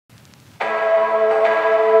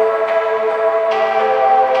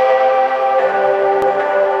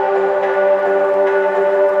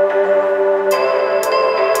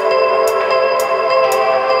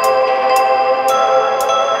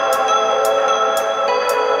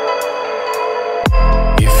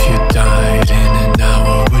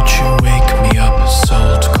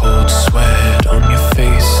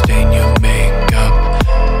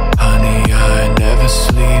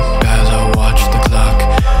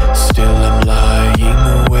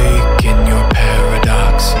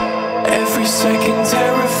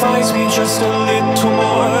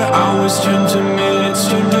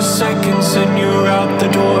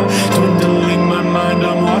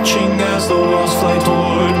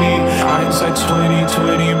hindsight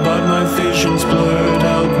 2020, but my vision's blurred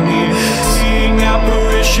out me. Seeing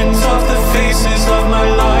apparitions of the faces of my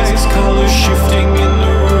lies, colors shifting in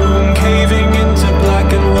the room, caving into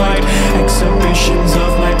black and white. Exhibitions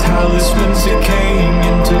of my talismans decaying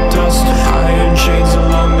into dust. Iron chains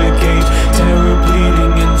along the gate, terror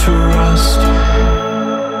bleeding into rust.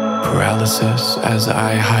 Paralysis as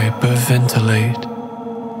I hyperventilate.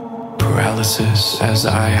 Paralysis as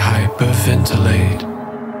I hyperventilate.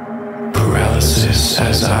 Paralysis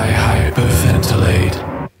as I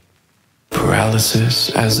hyperventilate. Paralysis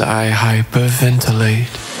as I hyperventilate.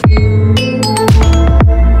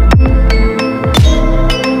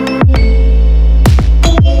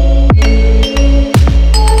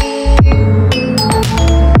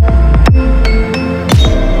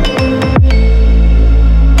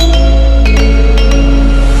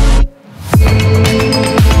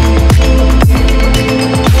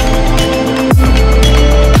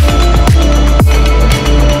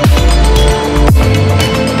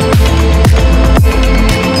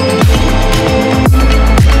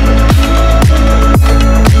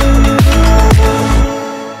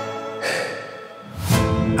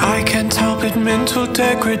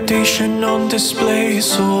 Degradation on display,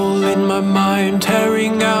 soul in my mind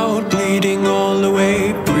tearing out, bleeding all the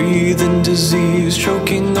way. Breathing disease,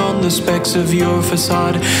 choking on the specks of your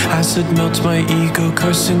facade. Acid melts my ego,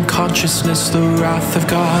 cursing consciousness, the wrath of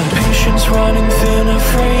God. Patience running thin,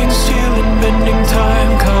 fraying steel and bending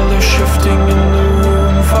time. Color shifting in the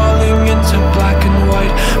room, falling into black and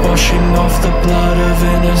white. Washing off the blood of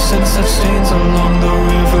innocence that stains along the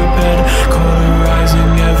riverbed.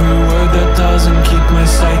 Cauterizing every word that doesn't keep my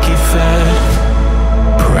psyche fed.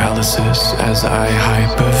 Paralysis as I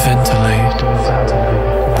hyperventilate.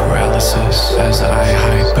 Paralysis as I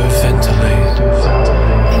hyperventilate.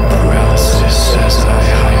 Paralysis as I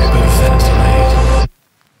hyperventilate.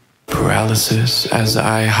 Paralysis as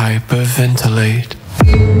I hyperventilate.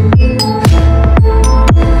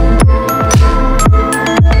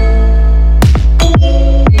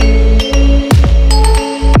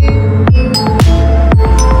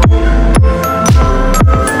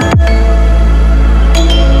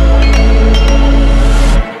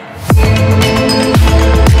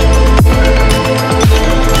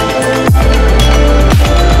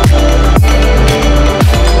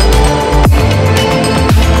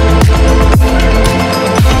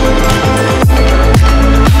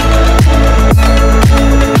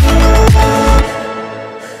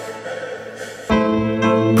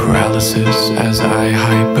 Paralysis as I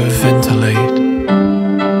hyperventilate.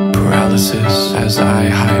 Paralysis as I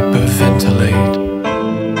hyperventilate.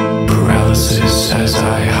 Paralysis as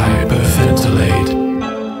I hyperventilate.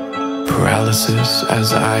 Paralysis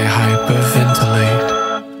as I hyperventilate.